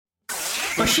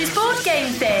Bush's board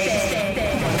game thing.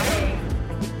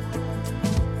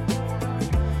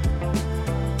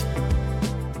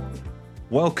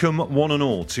 Welcome, one and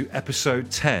all, to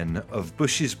episode 10 of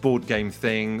Bush's Board Game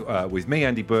Thing with me,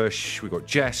 Andy Bush. We've got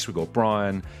Jess, we've got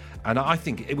Brian, and I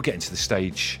think we're getting to the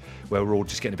stage where we're all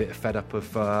just getting a bit fed up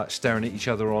of staring at each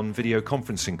other on video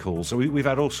conferencing calls. So we've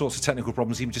had all sorts of technical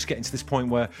problems, even just getting to this point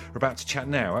where we're about to chat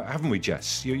now, haven't we,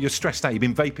 Jess? You're stressed out. You've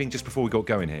been vaping just before we got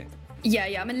going here.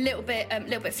 Yeah, I'm a little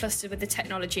bit flustered with the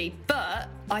technology, but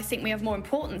I think we have more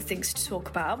important things to talk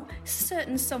about.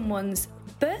 Certain someone's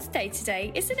birthday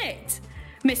today, isn't it?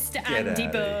 Mr. Andy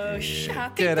Bush,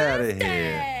 happy Get birthday! out of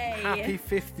here. Happy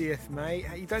 50th, mate.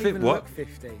 You don't even look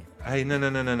 50. Hey, no.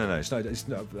 It's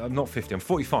not, I'm not 50. I'm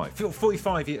 45.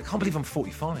 45 years. I can't believe I'm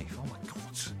 45. Oh, my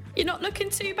God. You're not looking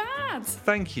too bad.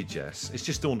 Thank you, Jess. It's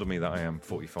just dawned on me that I am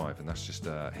 45, and that's just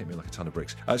hit me like a ton of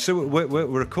bricks. So we're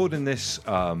recording this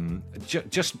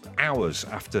just hours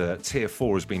after Tier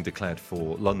 4 has been declared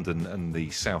for London and the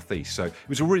South East. So it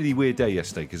was a really weird day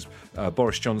yesterday because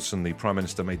Boris Johnson, the Prime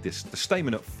Minister, made the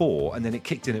statement at 4, and then it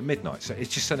kicked in at midnight. So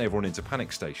it's just sent everyone into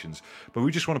panic stations. But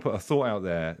we just want to put a thought out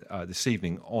there this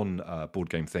evening on Board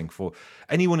Game Thing for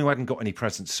anyone who hadn't got any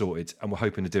presents sorted, and we're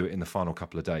hoping to do it in the final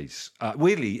couple of days.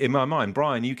 Weirdly, in my mind,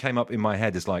 Brian, you came up in my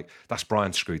head as like, that's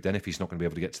Brian screwed then if he's not going to be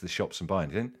able to get to the shops and buy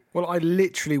anything. Well, I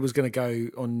literally was going to go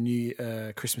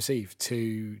on Christmas Eve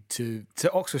to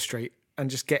Oxford Street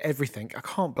and just get everything. I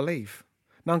can't believe.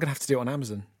 Now I'm going to have to do it on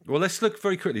Amazon. Well, let's look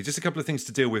very quickly. Just a couple of things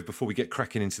to deal with before we get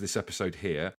cracking into this episode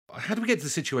here. How did we get to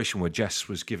the situation where Jess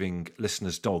was giving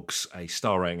listeners' dogs a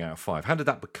star rating out of 5? How did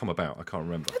that come about? I can't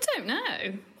remember. I don't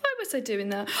know. Why was I doing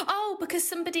that? Oh, because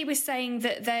somebody was saying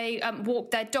that they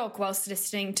walked their dog whilst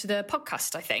listening to the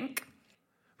podcast, I think.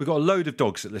 We've got a load of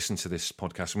dogs that listen to this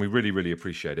podcast, and we really, really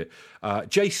appreciate it.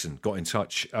 Jason got in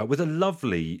touch with a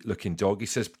lovely-looking dog. He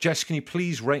says, Jess, can you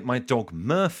please rate my dog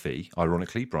Murphy,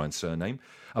 ironically, Brian's surname,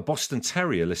 a Boston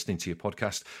Terrier listening to your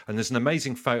podcast? And there's an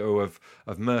amazing photo of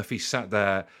Murphy sat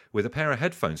there with a pair of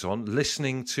headphones on,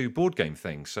 listening to Board Game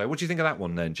Things. So what do you think of that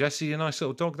one then? Jessie, a nice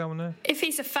little dog, that one there? If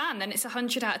he's a fan, then it's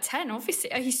 100 out of 10,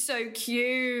 obviously. Oh, he's so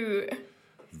cute.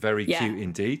 Very cute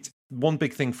indeed. One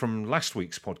big thing from last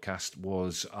week's podcast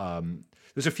was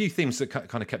there's a few themes that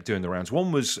kind of kept doing the rounds.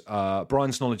 One was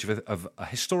Brian's knowledge of a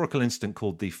historical incident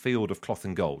called the Field of Cloth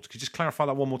and Gold. Could you just clarify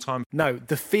that one more time? No,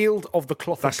 the Field of the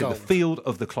Cloth of Gold. That's it, the Field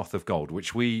of the Cloth of Gold,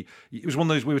 which it was one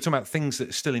of those, we were talking about things that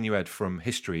are still in your head from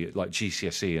history, like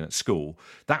GCSE and at school.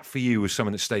 That for you was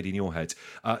something that stayed in your head.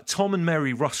 Tom and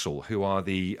Mary Russell, who are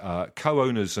the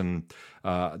co-owners and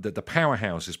the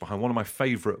powerhouses behind one of my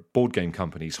favourite board game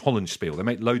companies, Hollandspiel. They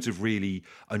make loads of really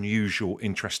unusual,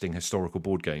 interesting historical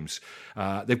board games.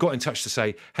 They've got in touch to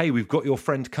say, hey, we've got your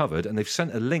friend covered, and they've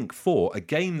sent a link for a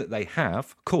game that they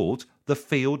have called The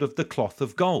Field of the Cloth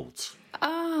of Gold.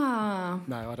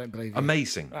 No, I don't believe you.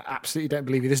 Amazing. I absolutely don't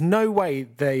believe you. There's no way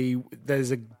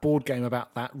there's a board game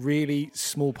about that really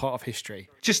small part of history.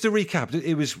 Just to recap,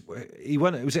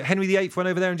 was it Henry VIII went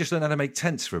over there and just learned how to make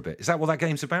tents for a bit? Is that what that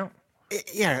game's about?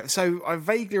 Yeah, so I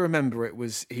vaguely remember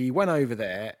he went over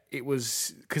there. It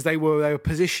was because they were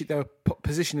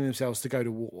positioning themselves to go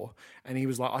to war, and he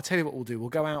was like, "I'll tell you what we'll do. We'll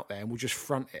go out there and we'll just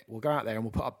front it. We'll go out there and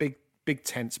we'll put up big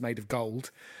tents made of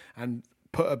gold, and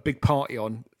put a big party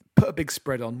on, put a big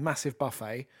spread on, massive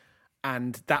buffet,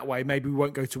 and that way maybe we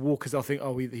won't go to war because they'll think,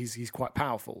 oh, he's quite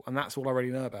powerful, and that's all I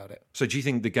already know about it." So do you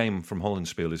think the game from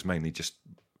Hollandspiel is mainly just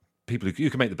people who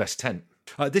can make the best tent?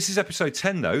 This is episode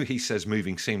 10, though, he says,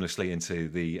 moving seamlessly into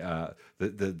the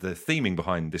theming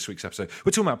behind this week's episode.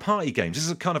 We're talking about party games. This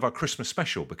is kind of our Christmas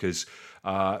special because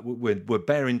we're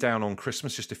bearing down on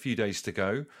Christmas, just a few days to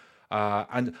go.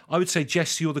 And I would say,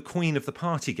 Jess, you're the queen of the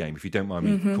party game, if you don't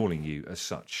mind me calling you as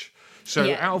such.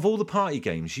 So out of all the party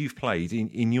games you've played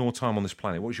in your time on this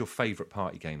planet, what is your favourite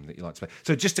party game that you like to play?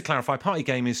 So just to clarify, party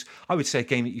game is, I would say, a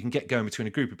game that you can get going between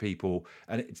a group of people,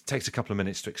 and it takes a couple of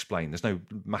minutes to explain. There's no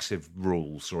massive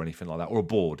rules or anything like that, or a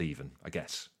board even, I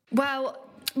guess. Well,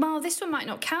 this one might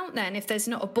not count then if there's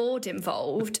not a board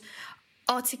involved.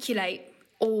 Articulate,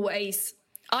 always.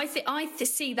 I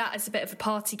see that as a bit of a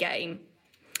party game.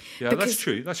 Yeah, that's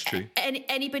true.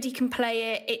 Anybody can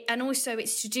play it, and also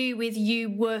it's to do with you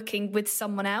working with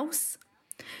someone else.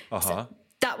 So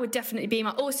that would definitely be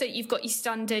my. Also, you've got your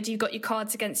standard, you've got your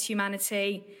Cards Against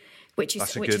Humanity, which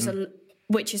is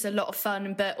a lot of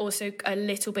fun, but also a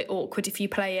little bit awkward if you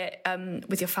play it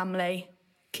with your family.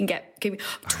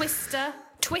 Twister.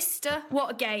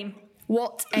 What a game!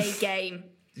 What a game!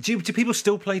 Do people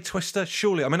still play Twister?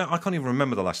 Surely. I mean, I can't even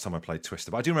remember the last time I played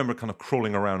Twister, but I do remember kind of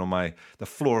crawling around on the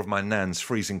floor of my nan's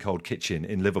freezing cold kitchen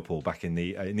in Liverpool back in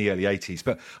the early 80s.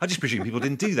 But I just presume people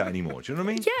didn't do that anymore. Do you know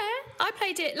what I mean? Yeah, I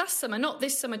played it last summer, not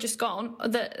this summer just gone.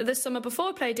 The summer before,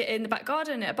 I played it in the back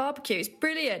garden at a barbecue. It's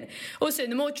brilliant. Also,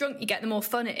 the more drunk you get, the more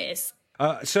fun it is.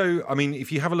 So, I mean,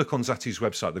 if you have a look on Zatu's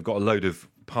website, they've got a load of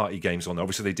party games on there.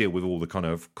 Obviously, they deal with all the kind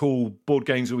of cool board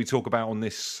games that we talk about on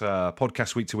this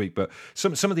podcast week to week, but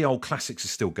some of the old classics are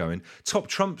still going. Top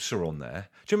Trumps are on there.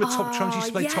 Do you remember Top Trumps? You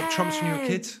used to play Top Trumps when you were a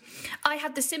kid? I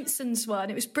had the Simpsons one.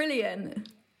 It was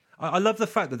brilliant. I love the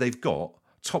fact that they've got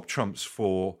Top Trumps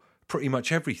for pretty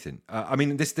much everything. I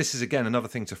mean, this is, again, another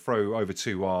thing to throw over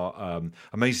to our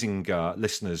amazing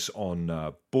listeners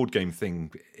on Board Game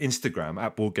Thing Instagram,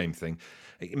 at Board Game Thing.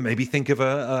 Maybe think of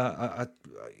a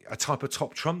type of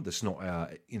Top Trump that's not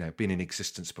been in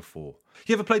existence before.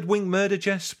 You ever played Winged Murder,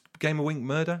 Jess? Game of Winged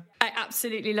Murder? I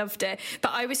absolutely loved it,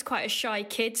 but I was quite a shy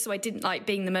kid, so I didn't like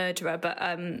being the murderer, but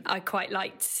I quite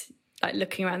liked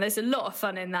looking around. There's a lot of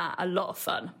fun in that, a lot of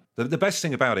fun. The best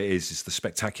thing about it is the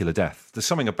spectacular death. There's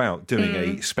something about doing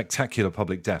a spectacular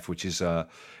public death, which is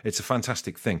it's a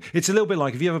fantastic thing. It's a little bit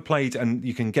like, have you ever played, and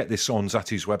you can get this on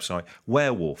Zatu's website,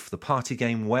 Werewolf, the party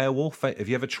game Werewolf? Have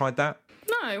you ever tried that?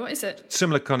 No, what is it?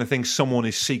 Similar kind of thing.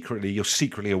 You're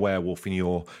secretly a werewolf and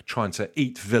you're trying to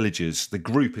eat villagers. The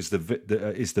group is the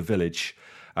village.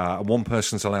 One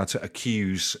person's allowed to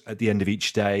accuse at the end of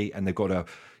each day, and they've got to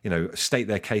state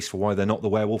their case for why they're not the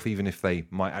werewolf, even if they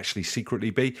might actually secretly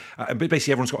be. But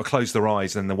basically, everyone's got to close their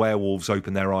eyes, and the werewolves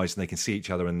open their eyes, and they can see each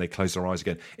other, and they close their eyes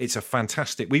again. It's a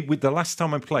fantastic. The last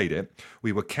time I played it,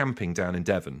 we were camping down in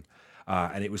Devon,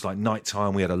 and it was like night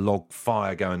time. We had a log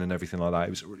fire going and everything like that.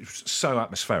 It was so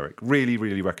atmospheric. Really,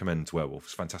 really recommend Werewolf.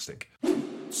 It's fantastic.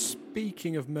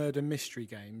 Speaking of murder mystery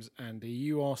games, Andy,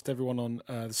 you asked everyone on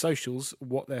the socials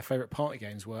what their favourite party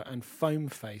games were, and Foam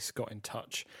Face got in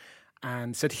touch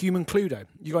and said Human Cluedo.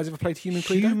 You guys ever played Human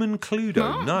Cluedo? Human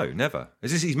Cluedo? No, never.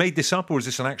 He's made this up, or is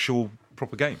this an actual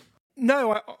proper game?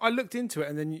 No, I looked into it,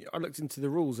 and then I looked into the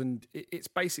rules, and it's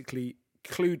basically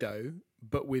Cluedo,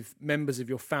 but with members of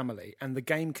your family, and the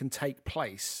game can take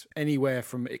place anywhere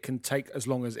from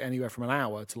anywhere from an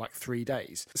hour to like 3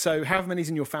 days. So however many's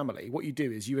in your family, what you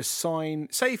do is you assign,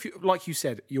 say if you, like you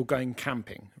said, you're going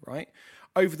camping, right?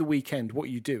 Over the weekend, what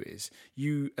you do is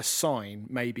you assign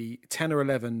maybe 10 or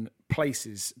 11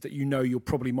 places that you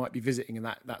probably might be visiting in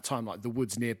that time, like the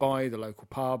woods nearby, the local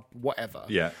pub, whatever.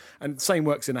 Yeah. And the same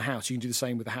works in a house. You can do the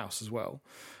same with a house as well.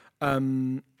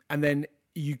 And then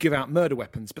you give out murder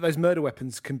weapons, but those murder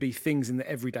weapons can be things in the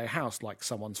everyday house, like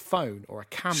someone's phone or a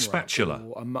camera, spatula,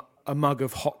 or a mug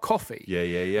of hot coffee. Yeah.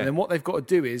 And then what they've got to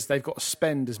do is they've got to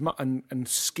spend as much and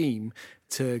scheme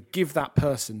to give that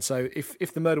person. So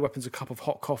if the murder weapon's a cup of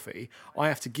hot coffee, I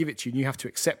have to give it to you, and you have to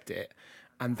accept it,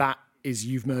 and that is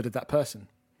you've murdered that person.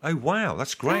 Oh wow,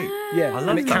 that's great. Yeah,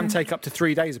 and it can take up to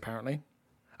 3 days apparently.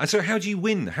 And so how do you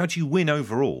win? How do you win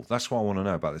overall? That's what I want to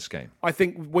know about this game. I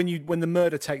think when the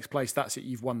murder takes place, that's it.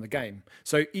 You've won the game.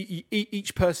 So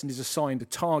each person is assigned a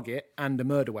target and a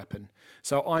murder weapon.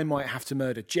 So I might have to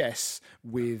murder Jess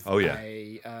with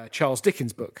a Charles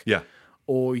Dickens book. Yeah.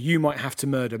 Or you might have to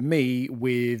murder me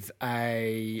with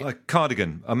a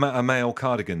cardigan, a male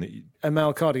cardigan. A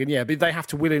male cardigan, yeah. But they have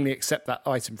to willingly accept that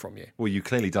item from you. Well, you've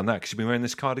clearly done that because you've been wearing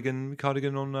this cardigan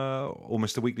on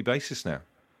almost a weekly basis now.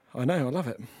 I know, I love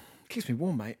it. Keeps me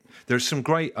warm, mate. There's some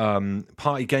great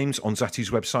party games on Zatu's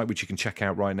website, which you can check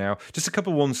out right now. Just a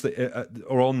couple of ones that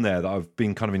are on there that I've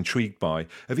been kind of intrigued by.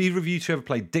 Have either of you two ever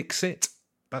played Dixit?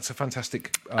 That's a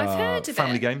fantastic I've heard of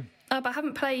family game. But I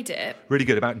haven't played it. Really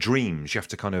good, about dreams. You have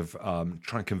to kind of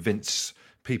try and convince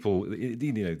people,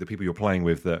 the people you're playing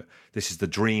with, that this is the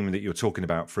dream that you're talking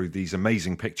about through these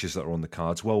amazing pictures that are on the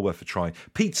cards. Well worth a try.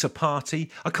 Pizza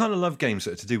Party. I kind of love games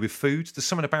that are to do with food. There's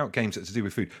something about games that are to do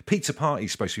with food. Pizza Party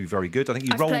is supposed to be very good. I think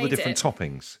you roll the different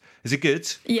toppings. Is it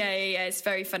good? Yeah. It's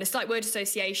very fun. It's like word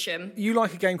association. You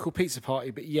like a game called Pizza Party,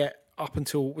 but yet up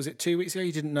until, was it 2 weeks ago,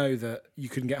 you didn't know that you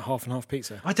couldn't get half and half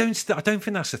pizza? I don't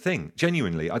think that's the thing.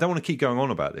 Genuinely, I don't want to keep going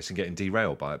on about this and getting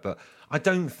derailed by it, but I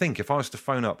don't think if I was to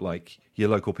phone up like your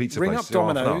local pizza place, ring up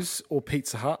Domino's or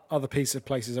Pizza Hut, other pizza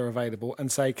places are available,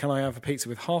 and say, can I have a pizza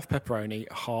with half pepperoni,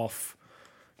 half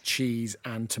cheese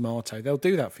and tomato? They'll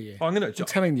do that for you. I'm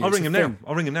telling you. I'll ring them now.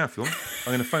 I'll ring them now if you want.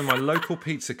 I'm going to phone my local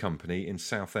pizza company in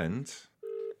Southend.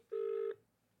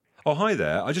 Oh, hi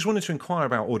there. I just wanted to inquire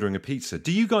about ordering a pizza.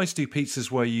 Do you guys do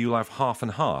pizzas where you have half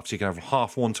and half? So you can have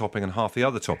half one topping and half the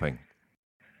other topping?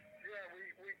 Yeah,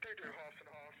 we do half and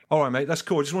half. All right, mate. That's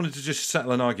cool. I just wanted to just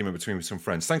settle an argument between some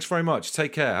friends. Thanks very much.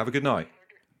 Take care. Have a good night.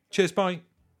 Cheers. Bye.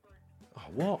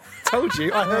 Oh, what? Told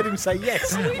you. I heard him say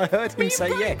yes. I heard him say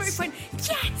yes. Went,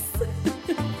 yes.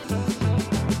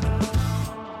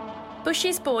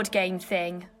 Bush's board game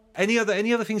thing. Any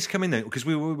other things come in there? Because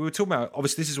we were talking about,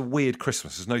 obviously, this is a weird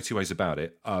Christmas. There's no two ways about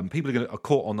it. People are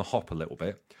caught on the hop a little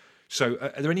bit. So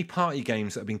are there any party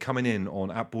games that have been coming in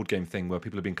on App Board Game Thing where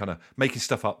people have been kind of making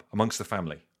stuff up amongst the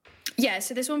family? Yeah,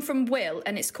 so there's one from Will,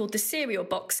 and it's called the Cereal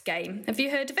Box Game. Have you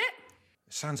heard of it?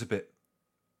 It sounds a bit...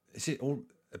 Is it all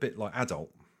a bit like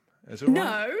adult? Is it No,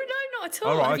 right? not at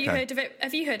all. Oh, right, Have you okay. heard of it?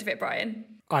 Have you heard of it, Brian?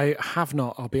 I have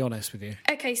not, I'll be honest with you.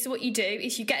 Okay, so what you do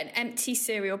is you get an empty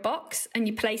cereal box and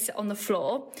you place it on the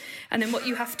floor. And then what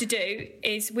you have to do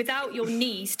is, without your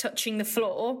knees touching the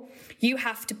floor, you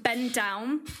have to bend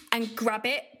down and grab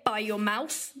it by your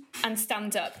mouth and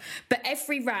stand up. But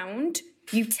every round,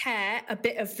 you tear a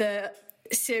bit of the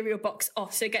cereal box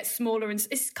off, so it gets smaller, and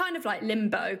it's kind of like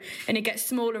Limbo, and it gets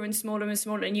smaller and smaller and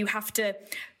smaller, and you have to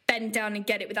bend down and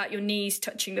get it without your knees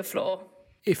touching the floor.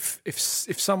 If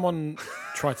someone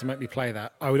tried to make me play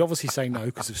that, I would obviously say no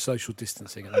because of social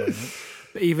distancing at the moment.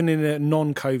 But even in a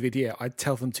non-COVID year, I'd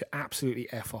tell them to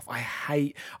absolutely F off. I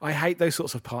hate those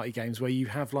sorts of party games where you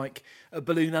have like a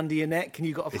balloon under your neck and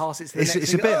you've got to pass it to the next.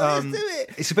 It's a and bit. you go, let's do it.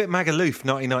 It's a bit Magaluf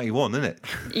 1991, isn't it?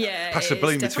 Yeah, Pass it a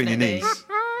balloon is, between your definitely. knees.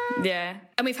 Yeah,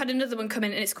 and we've had another one come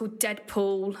in, and it's called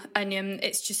Deadpool, and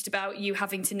it's just about you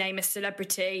having to name a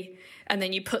celebrity, and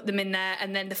then you put them in there,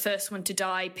 and then the first one to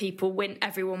die, people win,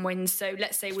 everyone wins. So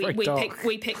let's say very dark.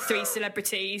 we pick 3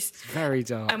 celebrities, Very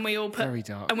dark. and we all put very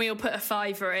dark. and we all put a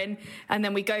fiver in, and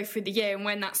then we go through the year, and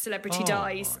when that celebrity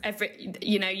dies,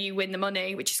 you win the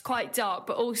money, which is quite dark,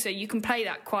 but also you can play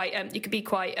that quite. You can be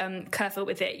quite careful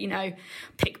with it.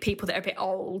 Pick people that are a bit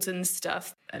old and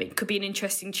stuff. I mean, it could be an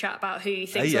interesting chat about who you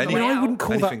think's on the way I out. wouldn't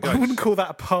call Anything that. I goes. wouldn't call that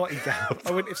a party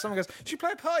game. If someone goes, "Should you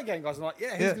play a party game, guys?" I'm like,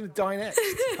 "Yeah, who's going to die next?"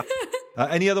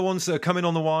 Any other ones that are coming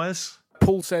on the wires?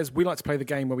 Paul says we like to play the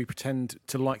game where we pretend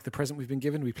to like the present we've been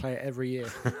given. We play it every year.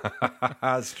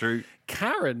 That's true.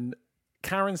 Karen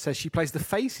says she plays the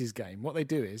Faces game. What they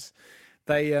do is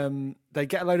they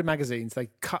get a load of magazines, they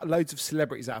cut loads of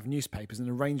celebrities out of newspapers and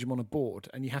arrange them on a board,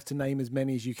 and you have to name as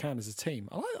many as you can as a team.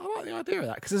 I like the idea of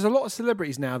that because there's a lot of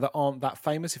celebrities now that aren't that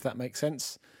famous, if that makes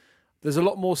sense. There's a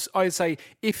lot more. I'd say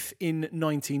if in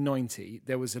 1990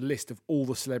 there was a list of all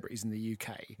the celebrities in the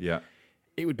UK, Yeah.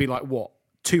 it would be like what?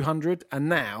 200, and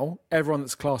now everyone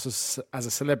that's classed as a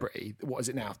celebrity, what is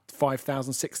it now?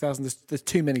 5,000, 6,000? There's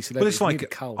too many Well, celebrities. it's We need a like,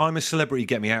 cull. I'm a celebrity,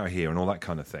 get me out of here, and all that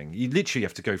kind of thing. You literally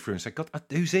have to go through and say, God,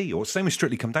 who's he? Or same with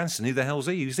Strictly Come Dancing, who the hell's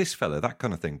he? Who's this fella? That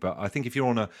kind of thing. But I think if you're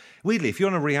on a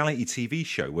reality TV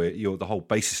show where the whole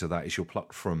basis of that is you're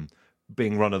plucked from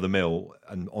being run-of-the-mill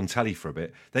and on telly for a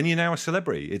bit, then you're now a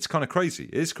celebrity. It's kind of crazy.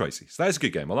 It is crazy. So that's a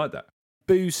good game. I like that.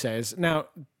 Boo says, now,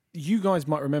 you guys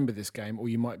might remember this game or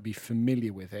you might be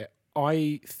familiar with it.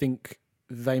 I think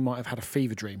they might have had a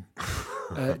fever dream.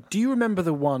 Do you remember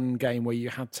the one game where you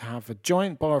had to have a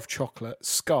giant bar of chocolate,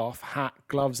 scarf, hat,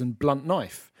 gloves, and blunt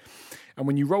knife? And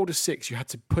when you rolled a 6, you had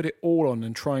to put it all on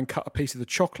and try and cut a piece of the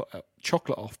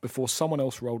chocolate off before someone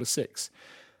else rolled a 6.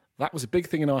 That was a big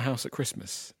thing in our house at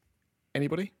Christmas.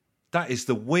 Anybody? That is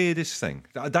the weirdest thing.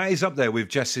 That is up there with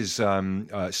Jess's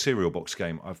cereal box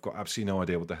game. I've got absolutely no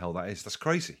idea what the hell that is. That's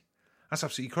crazy. That's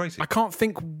absolutely crazy. I can't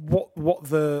think what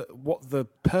the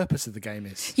purpose of the game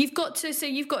is. You've got to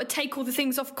take all the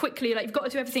things off quickly. Like, you've got to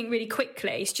do everything really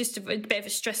quickly. It's just a bit of a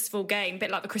stressful game, a bit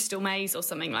like the Crystal Maze or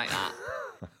something like that.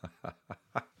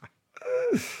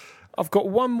 I've got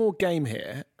one more game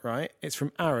here, right? It's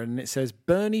from Aaron, and it says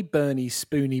Bernie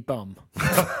Spoony Bum.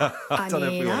 I don't know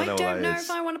if we wanna know what don't that know is.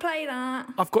 if I want to play that.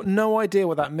 I've got no idea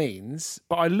what that means,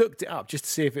 but I looked it up just to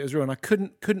see if it was real, and I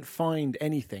couldn't find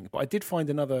anything. But I did find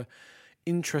another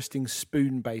interesting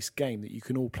spoon-based game that you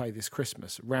can all play this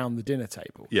Christmas round the dinner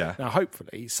table. Yeah. Now,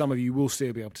 hopefully, some of you will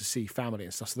still be able to see family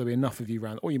and stuff, so there'll be enough of you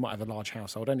around, or you might have a large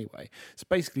household anyway. So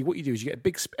basically, what you do is you get a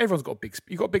big. Everyone's got a big.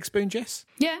 You got a big spoon, Jess?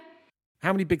 Yeah.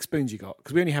 How many big spoons you got?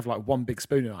 Because we only have like one big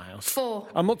spoon in our house. 4.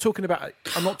 I'm not talking about like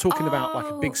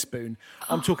a big spoon.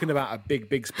 I'm talking about a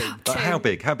big spoon. But how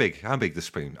big the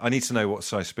spoon? I need to know what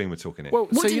size spoon we're talking here. Well,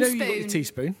 so Wooden you got your spoon.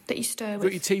 teaspoon. That you stir You got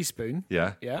your with. teaspoon.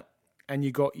 yeah. Yeah. And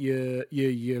you got your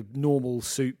normal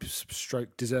soup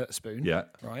stroke dessert spoon. Yeah.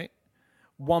 Right.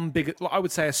 One big, I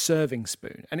would say a serving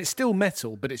spoon, and it's still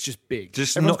metal, but it's just big.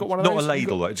 Just Everyone's not, got one of not those? a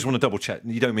ladle, though. I just want to double check.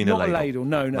 You don't mean a Not ladle? a ladle.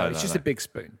 No. It's just no. a big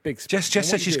spoon. Big spoon. Jess And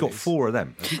said what you she's do got is- 4 of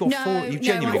them. Have you got 4? You've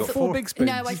genuinely I got thought- 4 big spoons.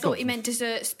 No, I You've thought got- you meant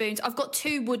dessert spoons. I've got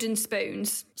 2 wooden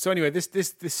spoons. So anyway, this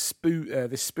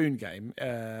spoon game.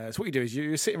 So what you do is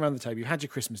you're sitting around the table. You had your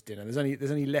Christmas dinner. There's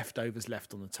only leftovers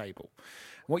left on the table.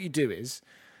 And what you do is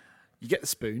you get the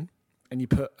spoon and you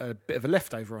put a bit of a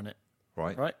leftover on it.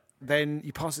 Right. Then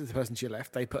you pass it to the person to your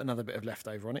left. They put another bit of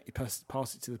leftover on it. You pass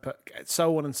it to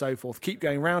so on and so forth. Keep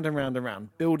going round and round and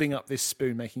round, building up this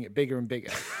spoon, making it bigger and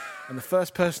bigger. And the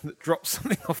first person that drops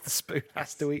something off the spoon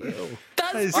has to eat it all.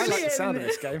 That's I like the sound of brilliant.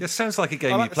 this game. It sounds like a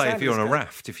game like you the play sound if you're of on a this game.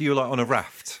 raft. If you were like on a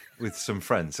raft with some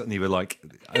friends and you were like,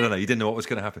 I don't know, you didn't know what was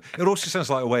going to happen. It also sounds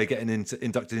like a way of getting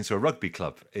inducted into a rugby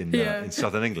club in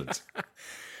southern England.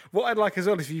 What I'd like as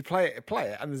well is if you play it,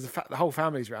 and there's the whole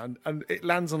family's round, and it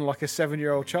lands on like a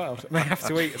 7-year-old child, and they have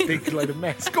to eat a big load of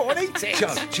mess. Go on, eat it!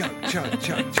 Chug, chug, chug,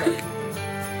 chug, chug.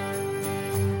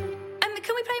 And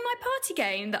can we play my party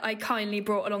game that I kindly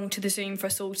brought along to the Zoom for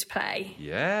us all to play?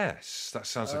 Yes, that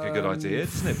sounds like a good idea,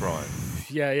 doesn't it, Brian?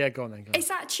 Yeah, go on then. Go on.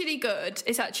 It's actually good.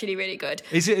 It's actually really good.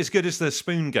 Is it as good as the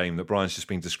spoon game that Brian's just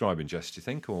been describing, Jess, do you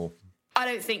think? Or I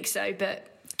don't think so, but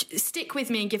stick with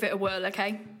me and give it a whirl,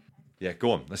 okay? yeah,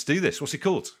 go on, let's do this. What's it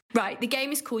called? Right, the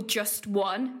game is called Just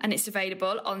One, and it's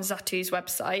available on Zatu's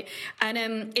website. And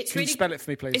it's Can really you spell it for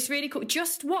me, please? It's really cool.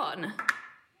 Just One.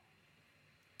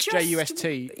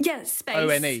 J-U-S-T. Yeah, space.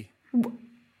 O-N-E.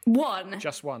 One.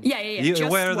 Just one. Yeah. You just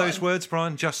aware of one. those words,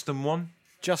 Brian? Just and one?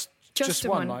 Just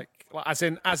one. one. Like as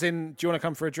in. Do you want to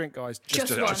come for a drink, guys? Just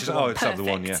Just- one. just- oh, it's the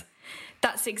one, yeah.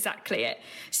 That's exactly it.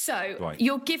 So Right.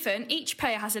 you're given, each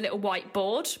player has a little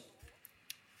whiteboard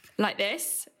like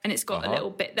this, and it's got a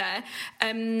little bit there.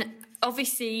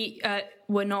 Obviously,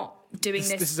 we're not doing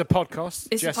This is a podcast.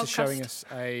 It's a Jess is podcast. showing us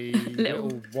a little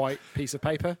white piece of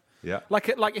paper. Yeah. Like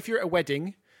if you're at a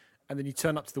wedding, and then you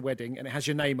turn up to the wedding, and it has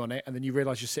your name on it, and then you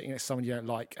realise you're sitting next to someone you don't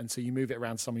like, and so you move it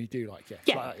around to someone you do like.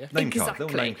 Yeah, Like that, Name exactly. card,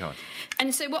 little name card.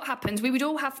 And so what happens, we would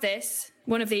all have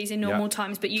one of these in normal Yeah.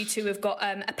 times, but you two have got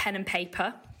a pen and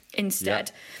paper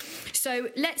instead. So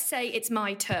let's say it's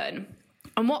my turn.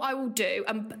 And what I will do,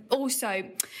 and also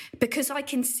because I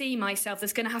can see myself,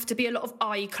 there's going to have to be a lot of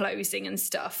eye closing and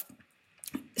stuff.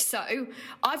 So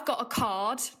I've got a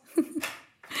card.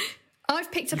 I've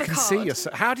picked up You a can card see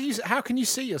yourself. How can you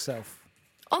see yourself?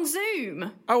 on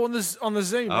Zoom. Oh, on the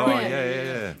Zoom. Oh, right.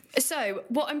 yeah. So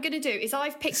what I'm going to do is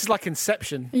I've picked. This is like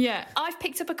Inception. Yeah, I've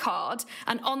picked up a card,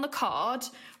 and on the card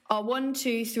are 1,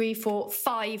 2, 3, 4,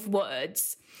 5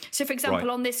 words. So, for example, Right.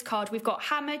 on this card, we've got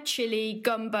hammer, chili,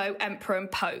 gumbo, emperor, and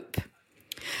pope.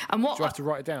 And what Do you have to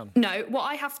write it down? No, what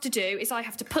I have to do is I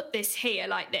have to put this here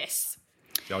like this.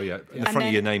 Oh, yeah, in the And front of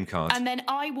then- your name card. And then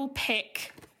I will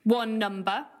pick one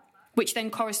number, which then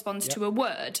corresponds to a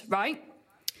word, right?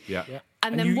 Yeah.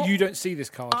 And And then what, you don't see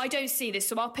this card. I don't see this,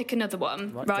 so I'll pick another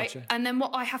one, right? Gotcha. And then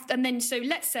what I have, and then so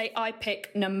let's say I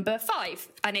pick number 5,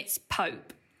 and it's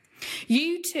Pope.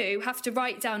 You two have to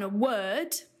write down a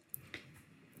word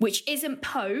which isn't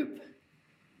Pope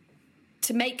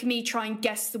to make me try and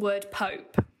guess the word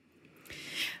Pope.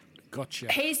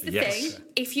 Gotcha. Here's the Yes. thing: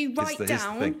 if you write Here's the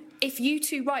down, thing. if you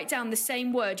two write down the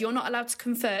same word, you're not allowed to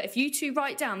confer. If you two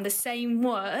write down the same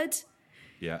word,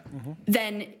 Yeah.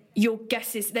 then your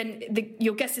guesses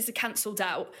are cancelled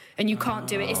out and you can't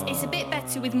do it. It's a bit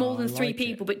better with more than 3 like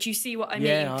people, but you see what I mean?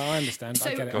 Yeah, I understand. So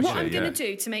I get it. what Gotcha, I'm going yeah. to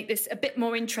do to make this a bit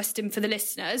more interesting for the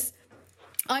listeners,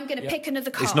 I'm going to pick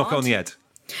another card. It's knock it on the head.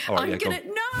 All right, I'm yeah, go gonna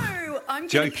on. I'm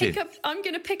Joking.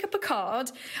 gonna pick up a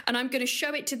card and I'm gonna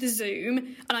show it to the Zoom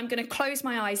and I'm gonna close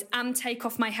my eyes and take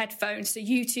off my headphones so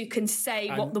you two can say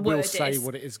what And the we'll word say is.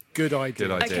 what it is. Good idea.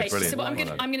 Good idea. Okay, Brilliant. so what Well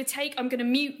done. I'm gonna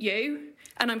mute you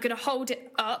and I'm gonna hold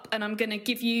it up and I'm gonna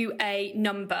give you a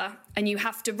number and you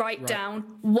have to write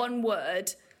down one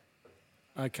word.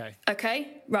 Okay.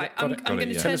 Okay, right. Got I'm it. going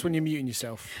to yeah. Tell us when you're muting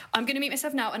yourself. I'm going to mute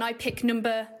myself now, and I pick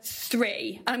number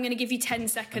 3. And I'm going to give you 10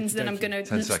 seconds, then I'm going to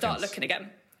 10 start seconds. looking again.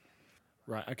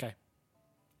 Right. Okay.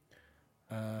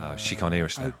 Oh, she can't hear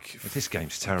us now. okay. This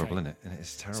game's terrible, Okay. isn't it?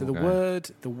 It's a terrible So the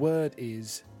game. word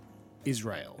is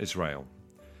Israel. Israel.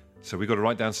 So we've got to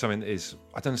write down something that is...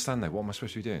 I don't understand that. What am I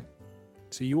supposed to be doing?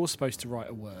 So you're supposed to write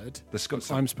a word. That's got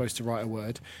some- I'm supposed to write a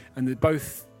word, and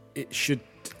it should.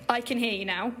 I can hear you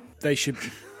now. They should.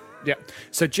 Yeah.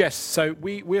 So Jess, so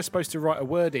we're supposed to write a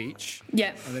word each,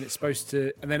 Yeah. and then it's supposed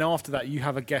to, and then after that you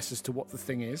have a guess as to what the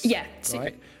thing is. Yeah, so-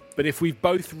 Right. But if we've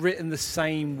both written the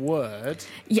same word,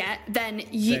 Yeah, then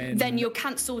Then- you're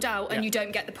cancelled out and Yeah. you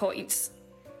don't get the points.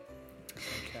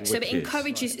 So it Wicked.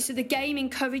 encourages. So the game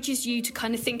encourages you to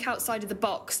kind of think outside of the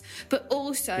box, but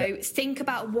also think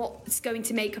about what's going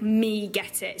to make me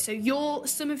get it. So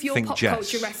some of your Think pop Jess.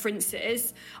 culture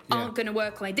references aren't going to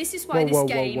work on it. This is Whoa, why whoa, this whoa,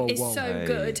 game whoa, is whoa. so Hey.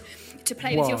 good to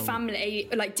play with your Whoa. family,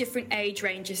 like different age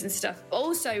ranges and stuff.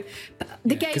 Also,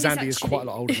 the game because is Andy is actually quite a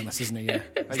lot older than us, isn't he? Yeah.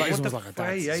 It's like, he's almost like a dad.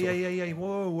 Hey, sort of. yeah.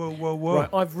 Whoa. Right.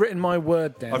 I've written my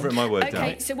word down. I've written my word Okay,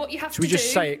 down. so what you have Should we to just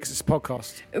do? say it because it's a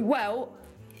podcast? Well,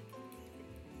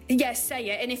 Yes, say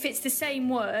it. And if it's the same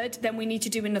word, then we need to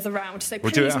do another round. So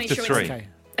We'll please do it make after sure three. it's... Okay.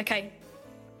 Okay.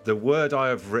 The word I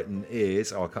have written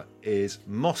is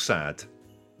Mossad.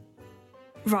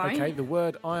 Right. Okay, the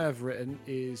word I have written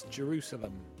is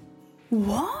Jerusalem.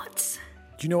 What?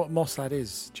 Do you know what Mossad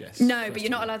is, Jess? No, but you're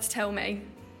not allowed to tell me.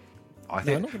 I I'm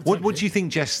think. not gonna What tell What you. do you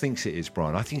think Jess thinks it is,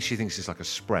 Brian? I think she thinks it's like a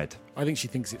spread. I think she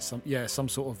thinks it's some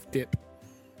sort of dip.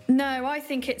 No, I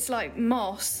think it's like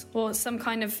moss or some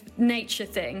kind of nature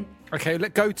thing. Okay,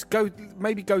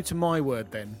 maybe go to my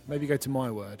word then. Maybe go to my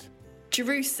word.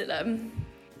 Jerusalem.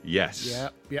 Yes.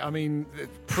 Yeah. I mean,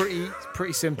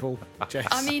 pretty simple, Jess.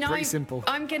 I mean, pretty simple.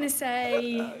 I'm going to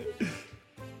say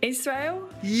Israel.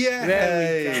 Yeah.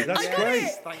 There we go. That's I got great.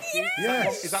 it. Thank you.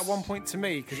 Yes. Is that 1 point to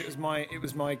me because it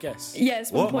was my guess?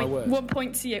 Yes, What? My word. 1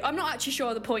 point to you. I'm not actually sure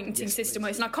how the pointing system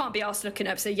works, and I can't be asked looking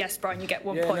up. So yes, Brian, you get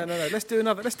 1 Yeah, point. no. Let's do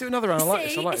another round. I like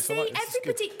this. I like this.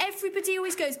 Everybody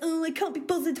always goes, oh, I can't be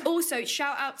bothered. Also,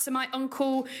 shout out to my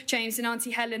uncle James and Auntie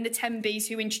Helen, the Tenbies,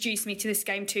 who introduced me to this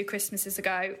game 2 Christmases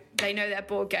ago. They know their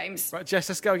board games. Right, Jess,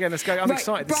 let's go again. Let's go. I'm Right,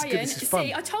 excited. This Brian, is good. This is fun.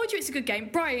 see, I told you it's a good game.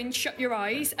 Brian, shut your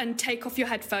eyes and take off your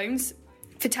headphones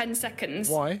for 10 seconds.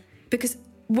 Why? Because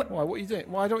Why? What are you doing?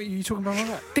 Why don't you talking about like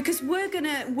that? because we're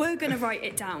gonna write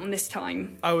it down this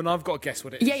time. Oh, and I've got to guess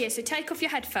what it is. Yeah. So take off your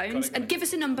headphones and give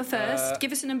us a number first.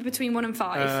 Give us a number between 1 and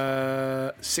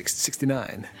 5.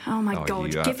 69. Oh my Oh,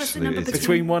 God! you Give us a number absolute idiot.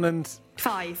 Between 1 and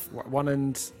 5. 1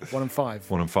 and 5.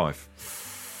 1 and 5.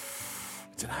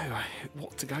 I don't know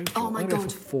what to go for. Oh my I'm gonna God.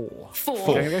 Go for 4. 4. Okay, I'm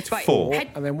going to go to Right. 4. Head-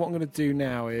 And then what I'm going to do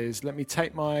now is let me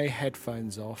take my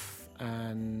headphones off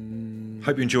and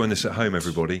Hope you're enjoying this at home,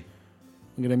 everybody.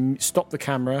 I'm going to stop the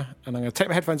camera and I'm going to take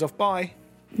my headphones off. Bye.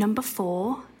 Number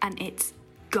 4, and it's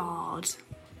God.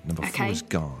 Number 4 Okay. is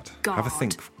guard. Guard. Have a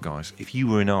think, guys. If you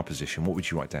were in our position, what would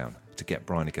you write down to get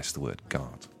Brian to guess the word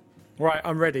guard? Right,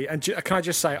 I'm ready. And can I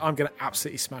just say, I'm going to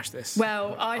absolutely smash this.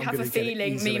 Well, I I'm have a gonna get it feeling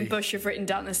me easily. and Bush have written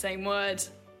down the same word.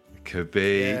 Could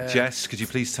be. Yeah. Jess, could you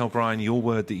please tell Brian your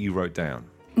word that you wrote down?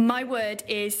 My word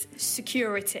is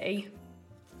security.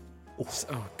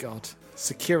 Oh, God.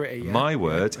 Security. Yeah? My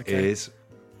word Okay. is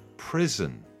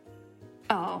prison.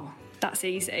 Oh, that's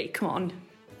easy. Come on.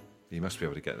 You must be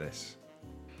able to get this.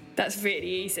 That's really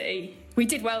easy. We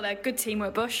did well there. Good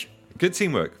teamwork, Bush. Good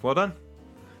teamwork. Well done.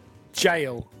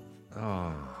 Jail.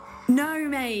 No,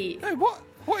 mate. No,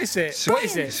 what is it? What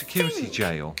is it? Security Think.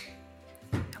 jail.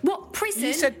 What? Prison?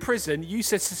 You said prison. You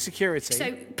said security.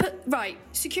 So,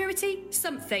 security,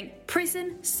 something.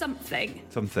 Prison, something.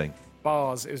 Something.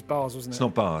 Bars. It was bars, wasn't it? It's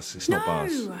not bars. It's not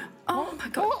bars. No. Oh, my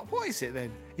God. What is it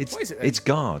then? It's what is it then? it's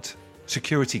guard.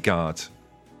 Security guard.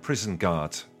 Prison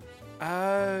guard.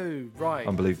 Oh, right.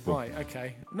 Unbelievable. Right,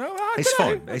 okay. No, I It's don't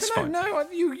know. fine, I it's don't know. fine.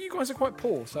 No, you guys are quite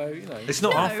poor, so, you know. It's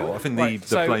not our No. fault. I think Right, the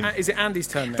so, blame. is it Andy's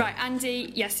turn then? Right,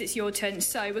 Andy, yes, it's your turn.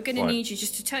 So, we're going to Right. need you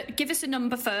just to give us a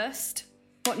number first.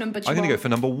 What number do you I'm going to go want? for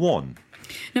number 1.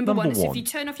 Number number 1. So, if one. you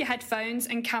turn off your headphones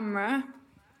and camera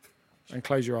And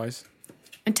close your eyes.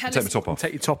 and tell Take us. my top off.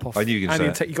 Take your top off. I knew you were gonna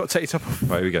Andy, say it. you got to take your top off.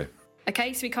 Right, here we go.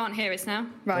 Okay, so we can't hear us now.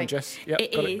 Right. Jess. Yep,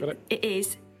 got it. It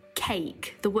is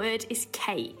cake. The word is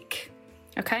cake.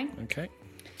 Okay? Okay.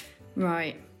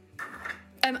 Right.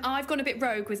 I've gone a bit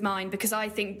rogue with mine because I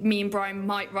think me and Brian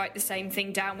might write the same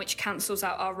thing down, which cancels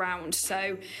out our round.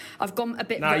 So I've gone a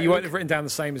bit No, rogue. you won't have written down the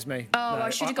same as me. Oh, No, I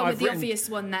should have gone I've with the written- obvious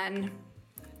one then.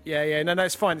 Yeah. No,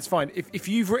 it's fine. It's fine. If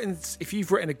you've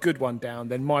written a good one down,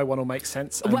 then my one will make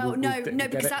sense. And Well, we'll no, get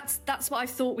because it. that's what I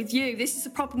thought with you. This is the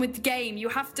problem with the game. You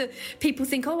have to. People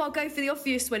think, oh, I'll go for the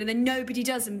obvious one, and then nobody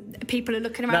does, and people are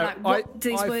looking around No, like, what do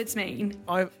these I've- words mean?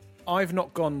 I've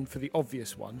not gone for the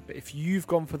obvious one, but if you've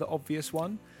gone for the obvious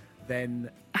one, then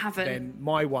I haven't. then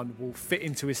my one will fit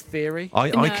into his theory.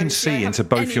 I No, can see, I see into haven't-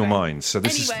 both your anyway. minds. So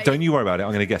this Anyway. is. Don't you worry about it. I'm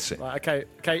going to guess it. Right,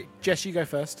 okay. Jess, you go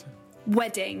first.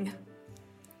 Wedding.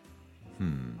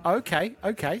 Okay.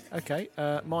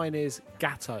 Mine is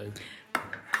gatto.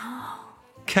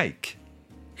 Cake.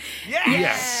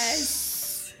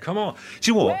 Yes. Come on.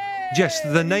 Do you know what? Jess,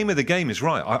 the name of the game is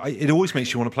right. It always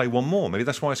makes you want to play one more. Maybe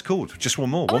that's why it's called. Just one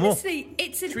more. One more. Honestly,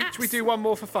 it's an. Should we do one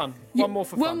more for fun? One more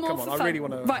for fun. Come on, I really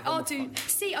want to. Right, I'll do.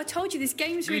 See, I told you this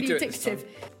game's You really do it this addictive.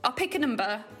 I'll pick a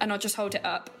number and I'll just hold it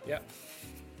up. Yeah.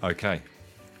 Okay.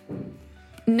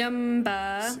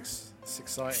 Number. It's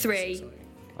exciting. 3. It's exciting.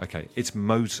 Okay. It's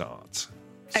Mozart.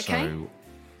 Okay. So,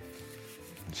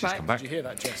 let's just Right. come back. Did you hear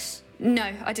that, Jess? No,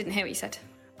 I didn't hear what you said.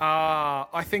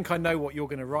 I think I know what you're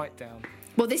going to write down.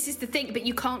 Well, this is the thing, but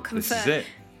you can't confirm. This is it.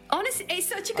 Honestly, it's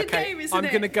such a good Okay, game, isn't I'm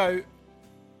it? going to go.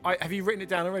 Have you written it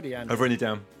down already, Andy? I've written it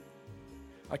down.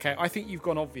 Okay, I think you've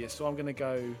gone obvious, so I'm going to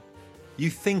go. You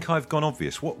think I've gone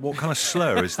obvious? What kind of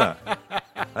slur is that?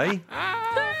 Hey?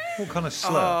 What kind of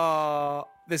slur?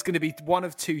 There's going to be one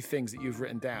of two things that you've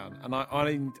written down, and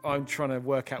I'm trying to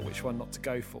work out which one not to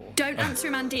go for. Don't answer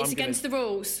him, Andy. It's against the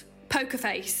rules. Poker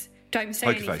face. Don't say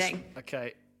Poker face. anything.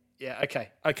 Okay. Yeah. Okay.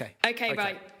 Okay,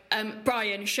 right.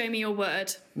 Brian, show me your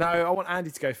word. No, I want Andy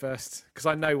to go first because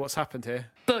I know what's happened here.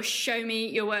 Bush, show me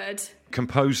your word.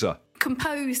 Composer.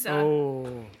 Composer.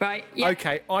 Oh. Right. Yeah.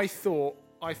 Okay. I thought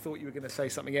you were going to say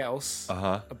something else.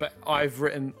 Uh-huh. But I've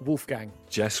written Wolfgang.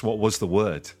 Jess, what was the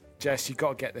word? Jess, you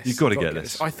got to get this. You've got to get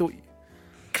this. I thought.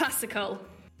 Classical.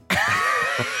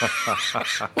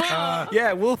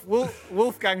 Yeah,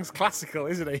 Wolfgang's classical,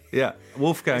 isn't he? Yeah,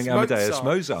 Wolfgang It's Amadeus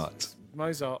Mozart.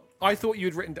 Mozart. I thought you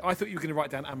were going to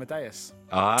write down Amadeus.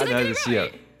 Did I get it this.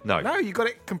 right? Yeah, no. No, you got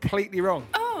it completely wrong.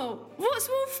 Oh, what's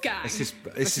Wolfgang? It's his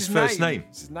That's first name.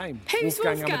 It's his name. Who's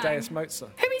Wolfgang? Amadeus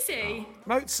Mozart. Who is he?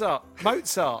 Mozart.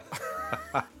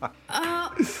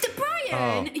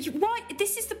 Brian, why?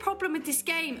 This is the problem with this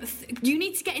game. You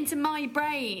need to get into my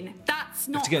brain. That's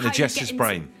not. To get how into you Jess's get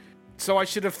brain. So I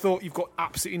should have thought you've got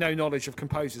absolutely no knowledge of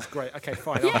composers. Great. Okay,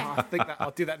 fine. Yeah. I think that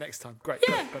I'll do that next time. Great.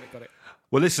 Yeah. Got it.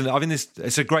 Well, listen, I think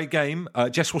it's a great game.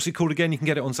 Jess, what's it called again? You can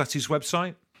get it on Zatu's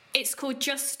website. It's called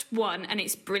Just One, and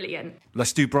it's brilliant.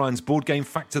 Let's do Brian's board game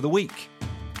fact of the week.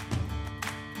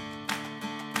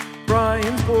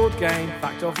 Brian's board game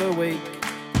fact of the week.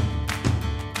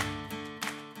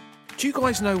 Do you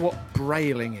guys know what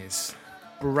brailing is?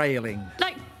 Brailing.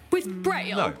 Like with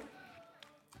Braille. No.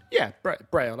 Yeah,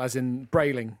 braille, as in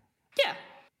brailing. Yeah.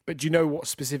 But do you know what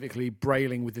specifically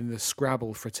brailing within the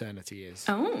Scrabble fraternity is?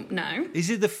 Oh no. Is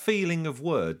it the feeling of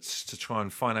words to try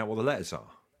and find out what the letters are?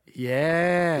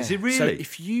 Yeah. Is it really? So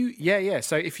if you,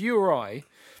 So if you or I,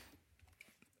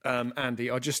 Andy,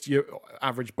 are just your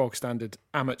average bog standard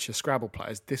amateur Scrabble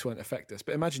players, this won't affect us.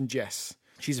 But imagine Jess.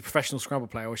 She's a professional Scrabble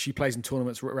player, or she plays in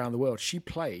tournaments around the world. She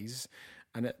plays,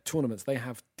 and at tournaments they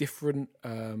have different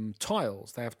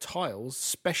tiles. They have tiles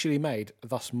specially made,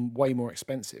 thus way more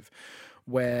expensive,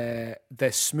 where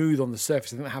they're smooth on the surface.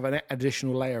 They don't have an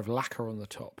additional layer of lacquer on the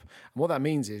top. And what that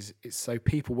means is it's so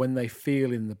people, when they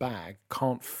feel in the bag,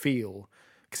 can't feel.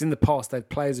 Because in the past,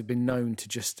 players have been known to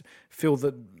just feel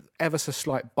the ever so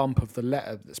slight bump of the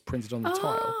letter that's printed on the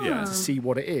tile to see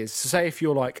what it is. So say if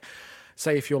you're like,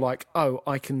 oh,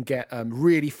 I can get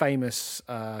really famous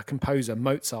composer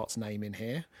Mozart's name in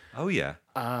here. Oh yeah.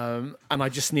 And I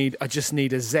just need a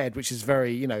Z, which is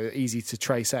very easy to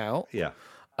trace out. Yeah.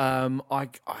 There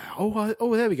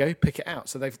we go. Pick it out.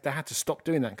 So they had to stop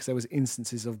doing that because there was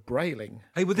instances of brailing.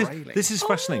 Hey, well, this is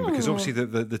fascinating because obviously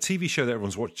the TV show that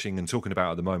everyone's watching and talking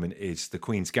about at the moment is The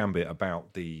Queen's Gambit,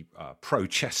 about the pro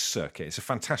chess circuit. It's a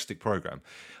fantastic program.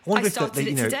 I started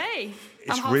it today.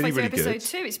 It's I'm halfway really, through really episode good.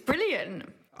 2. It's brilliant.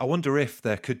 I wonder if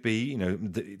there could be,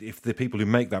 if the people who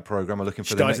make that program are looking for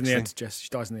She the dies next in the thing. end, Jess. She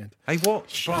dies in the end. Hey, what?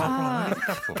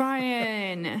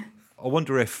 Brian. I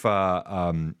wonder if,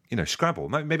 Scrabble,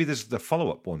 maybe there's the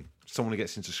follow-up one. Someone who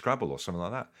gets into Scrabble or something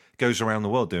like that. Goes around the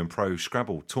world doing pro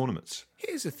Scrabble tournaments.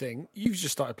 Here's the thing. You've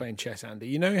just started playing chess, Andy.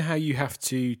 You know how you have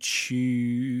to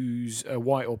choose a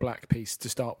white or black piece to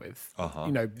start with? Uh-huh.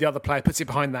 The other player puts it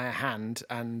behind their hand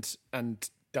and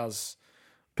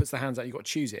puts their hands out. You've got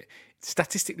to choose it.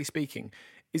 Statistically speaking,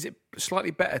 is it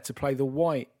slightly better to play the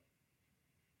white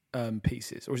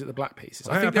pieces, or is it the black pieces?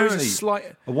 I think there is a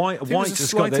slight. White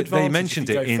has got. They mentioned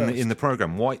it in the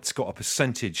program. White's got a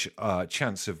percentage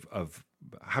chance of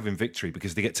having victory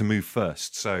because they get to move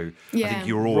first. So I think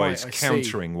you're always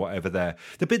countering whatever they're.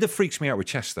 The bit that freaks me out with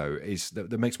chess, though, is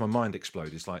that makes my mind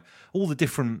explode. Is like all the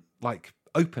different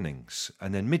openings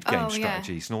and then mid-game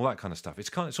strategies and all that kind of stuff.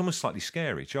 It's almost slightly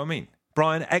scary. Do you know what I mean?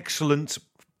 Brian, excellent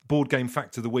board game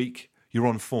fact of the week. You're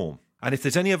on form. And if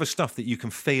there's any other stuff that you can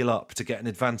feel up to get an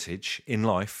advantage in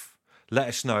life, let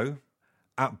us know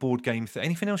at Board Game.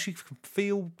 Anything else you can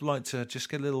feel like to just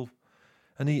get an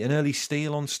early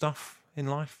steal on stuff in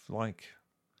life?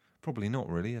 Probably not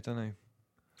really. I don't know.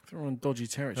 I think we're on dodgy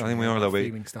territory. I think we are a little bit.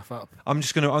 Feeling stuff up. I'm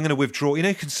going to withdraw.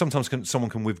 Sometimes someone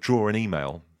can withdraw an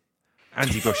email.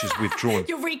 Andy Bush is withdrawn.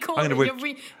 You're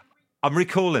recalling. I'm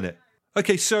recalling it.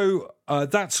 Okay, so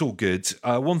that's all good.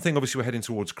 One thing, obviously, we're heading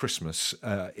towards Christmas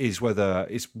is whether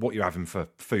it's what you're having for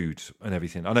food and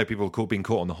everything. I know people are being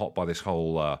caught on the hop by this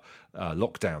whole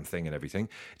lockdown thing and everything.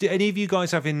 Do any of you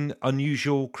guys having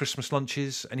unusual Christmas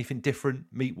lunches? Anything different,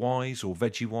 meat-wise or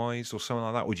veggie-wise or something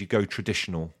like that? Or would you go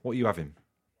traditional? What are you having?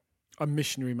 I'm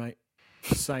missionary, mate.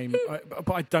 Same,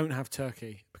 but I don't have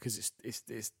turkey because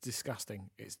it's disgusting.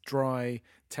 It's dry,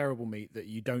 terrible meat that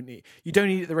you don't eat. You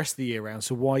don't eat it the rest of the year round.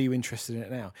 So why are you interested in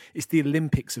it now? It's the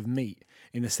Olympics of meat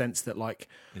in the sense that,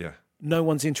 no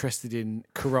one's interested in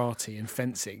karate and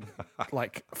fencing,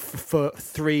 like for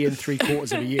 3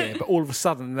 3/4 of a year. But all of a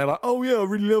sudden, they're like, "Oh yeah, I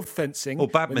really love fencing." Or when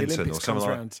the badminton Olympics or something comes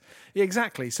like around. Yeah,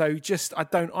 exactly. So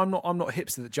I'm not a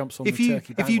hipster that jumps on If the you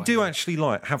turkey. if you do bandwagon.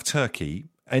 actually have turkey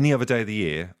any other day of the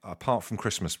year apart from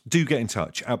Christmas, do get in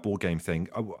touch at Board Game Thing.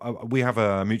 We have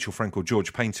a mutual friend called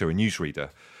George Painter, a newsreader,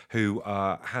 who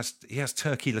has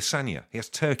turkey lasagna. He has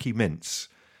turkey mince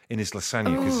in his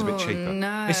lasagna because it's a bit cheaper.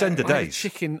 No. It's end of I had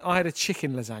days. I had a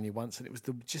chicken lasagna once, and it was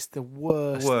just the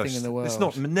worst thing in the world. It's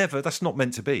not never. That's not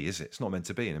meant to be, is it? It's not meant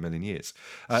to be in a million years.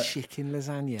 Chicken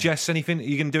lasagna. Jess, anything? Are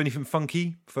you going to do anything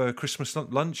funky for Christmas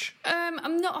lunch?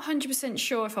 I'm not 100%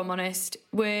 sure, if I'm honest.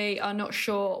 We are not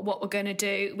sure what we're going to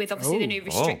do with obviously the new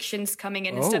restrictions coming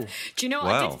in and stuff. Do you know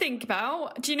what I did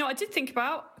think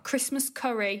about? Christmas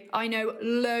curry. I know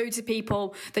loads of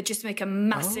people that just make a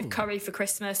massive curry for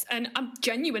Christmas, and I'm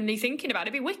genuinely thinking about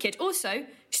it. It'd be wicked. Also,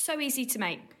 so easy to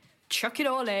make. Chuck it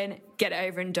all in, get it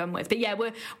over and done with. But yeah,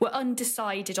 we're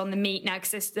undecided on the meat now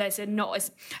because there's not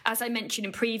as I mentioned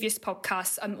in previous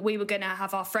podcasts. We were going to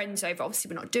have our friends over. Obviously,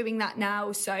 we're not doing that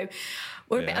now, so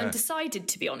we're a bit undecided,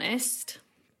 to be honest.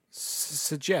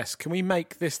 So Jess, can we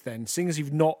make this then? Seeing as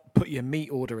you've not put your meat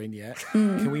order in yet,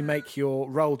 can we make your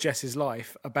Roll Jess's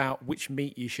Life about which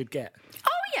meat you should get? Oh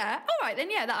yeah, all right then.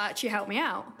 Yeah, that'll actually help me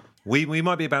out. We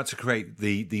might be about to create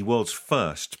the world's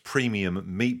first premium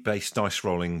meat-based dice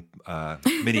rolling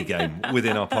mini game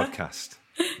within our podcast.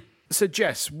 So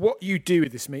Jess, what you do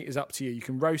with this meat is up to you. You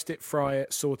can roast it, fry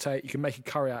it, saute it. You can make a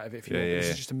curry out of it if you want. This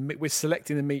is just we're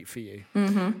selecting the meat for you.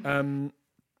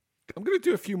 I'm going to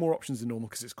do a few more options than normal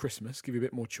because it's Christmas. Give you a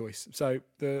bit more choice. So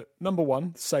the number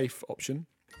one safe option: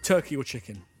 turkey or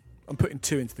chicken. I'm putting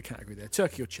 2 into the category there.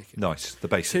 Turkey or chicken. Nice, the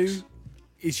basics. 2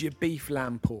 is your beef,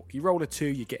 lamb, pork. You roll a 2,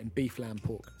 you're getting beef, lamb,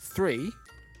 pork. 3,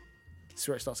 this is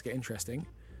where it starts to get interesting,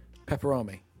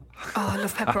 pepperami. Oh, I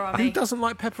love pepperami. Who doesn't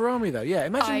like pepperami though? Yeah,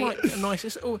 imagine like a nice.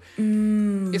 It's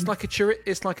like a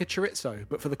chorizo,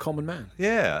 but for the common man.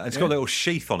 Yeah, it's got a little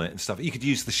sheath on it and stuff. You could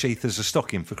use the sheath as a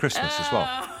stocking for Christmas as well.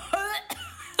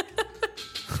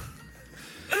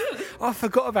 I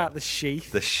forgot about the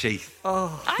sheath. The sheath.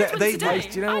 I had one today.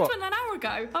 Do you know I had what? one an hour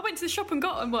ago. I went to the shop and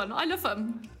got one. I love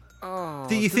them.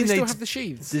 Do you think they still they'd- have the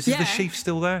sheaths? Is the sheath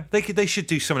still there? They should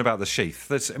do something about the sheath.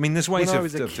 There's ways When I of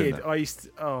was a doing kid, that. I used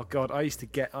to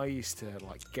get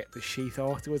the sheath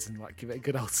afterwards and like give it a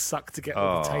good old suck to get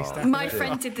all the taste out. My of it.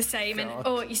 friend did the same, and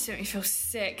it used to make me feel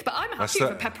sick. But I'm That's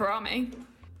happy the- for pepperami.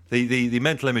 The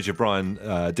mental image of Brian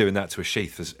doing that to a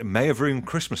sheath may have ruined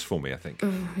Christmas for me, I think.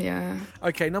 Yeah.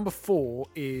 Okay, number 4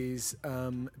 is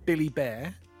Billy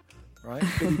Bear, right?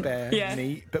 Billy Bear Yeah.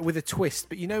 meat, but with a twist.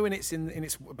 But you know when it's in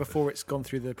its before it's gone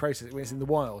through the process, when it's in the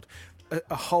wild,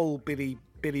 a whole Billy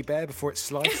Bear before it's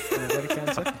sliced on a deli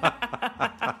counter.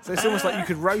 So it's almost like you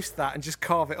could roast that and just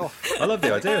carve it off. I love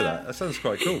the idea of that. That sounds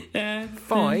quite cool.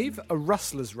 5, a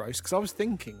rustler's roast, because I was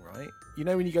thinking, right, you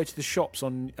know when you go to the shops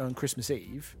on Christmas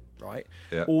Eve, right,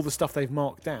 Yeah. all the stuff they've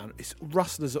marked down,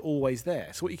 rustlers are always there.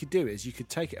 So what you could do is you could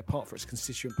take it apart for its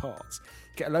constituent parts,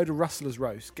 get a load of rustlers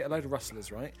roast, get a load of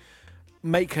rustlers, right,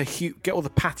 get all the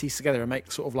patties together and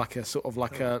make sort of like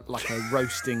a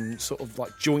roasting sort of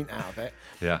like joint out of it.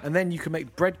 Yeah. And then you can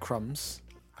make breadcrumbs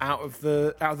out of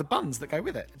the buns that go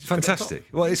with it. Just put it on top. Fantastic.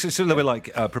 Well, it's a little bit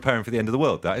like preparing for the end of the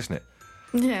world, that, isn't it?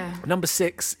 Yeah. Number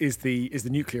 6 is the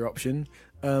nuclear option,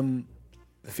 the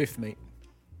 5th meat.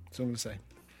 That's what I'm going to say.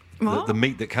 What? The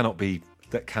meat that cannot be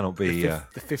the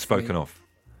fifth spoken meat. of.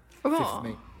 What?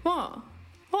 meat.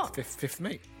 What? Fifth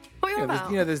meat. What are you on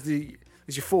about?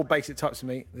 There's your 4 basic types of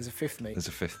meat. There's a 5th meat. There's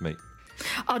a 5th meat.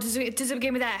 Oh, does it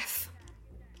begin with F?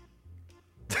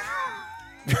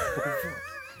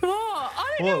 What?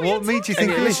 I don't know What what meat do you Okay,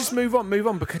 think it let's is? just move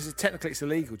on because technically it's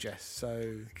illegal, Jess.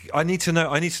 So I need to know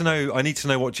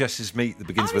what Jess's meat that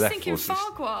begins I with was F thinking was.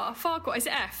 Farquhar. Farquhar. Is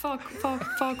it F? Farquhar.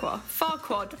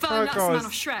 Farquad. That's the Farquaad. man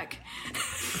of Shrek.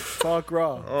 foie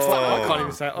gras. I can't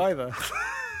even say it either.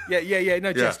 Yeah.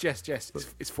 No, Jess.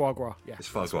 It's foie gras. Yeah, It's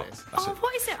foie that's what gras. it is. Oh,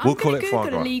 what is it? We'll I'm call going to it foie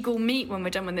Google gras. illegal meat when we're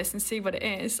done with this and see what it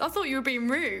is. I thought you were being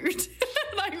rude.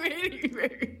 Like, really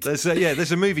rude. There's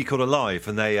a movie called Alive,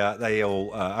 and they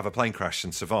all have a plane crash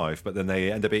and survive, but then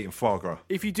they end up eating foie gras.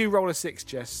 If you do roll a 6,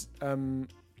 Jess,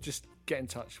 just get in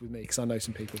touch with me because I know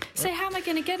some people. So how am I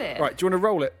going to get it? Right, do you want to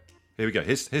roll it? Here we go.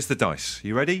 Here's the dice.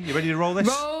 You ready? You ready to roll this?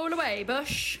 Roll away,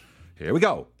 Bush. Here we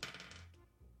go.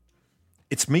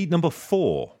 It's meat number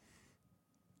 4.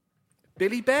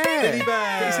 Billy Bear. Billy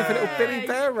Bear. Get yourself a little Billy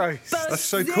Bear roast. That's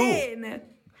so cool. Buzzing.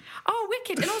 Oh,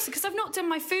 wicked. And also, because I've not done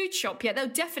my food shop yet, there'll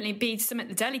definitely be some at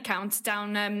the deli counter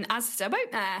down Asda,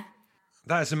 won't there?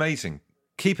 That is amazing.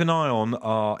 keep an eye on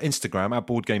our Instagram, our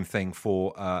Board Game Thing,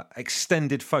 for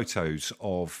extended photos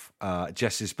of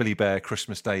Jess's Billy Bear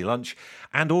Christmas Day lunch.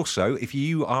 And also, if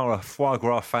you are a foie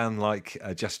gras fan like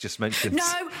Jess just mentioned,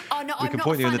 we can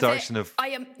point you in the direction of...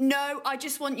 I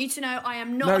just want you to know I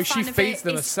am not a fan of it. No, she feeds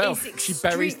them herself. She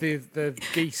buries the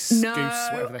geese, goose,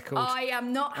 whatever they're called. I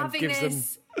am not having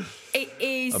this. It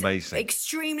is amazing,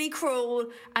 extremely cruel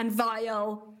and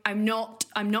vile. I'm not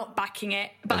backing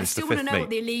it, but I still want to know what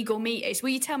the illegal meat is.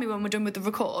 Will you tell me when we're done with the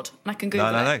record? And I can Google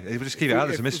it. No. We'll just keep it out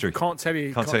as a mystery. Can't tell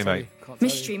you, mate.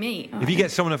 Mystery meat. If you get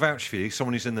someone to vouch for you,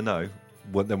 someone who's in the know,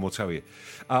 then we'll tell you.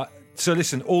 So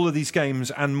listen, all of these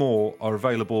games and more are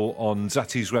available on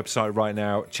Zatu's website right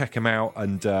now. Check them out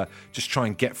and just try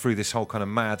and get through this whole kind of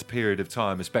mad period of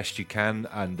time as best you can.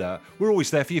 And we're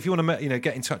always there for you. If you want to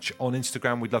get in touch on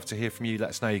Instagram, we'd love to hear from you.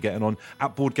 Let us know you're getting on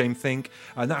at Board Game Think.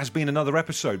 And that has been another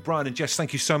episode. Brian and Jess,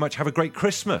 thank you so much. Have a great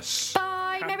Christmas.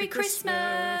 Bye. Merry Christmas.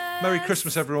 Merry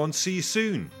Christmas, everyone. See you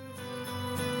soon.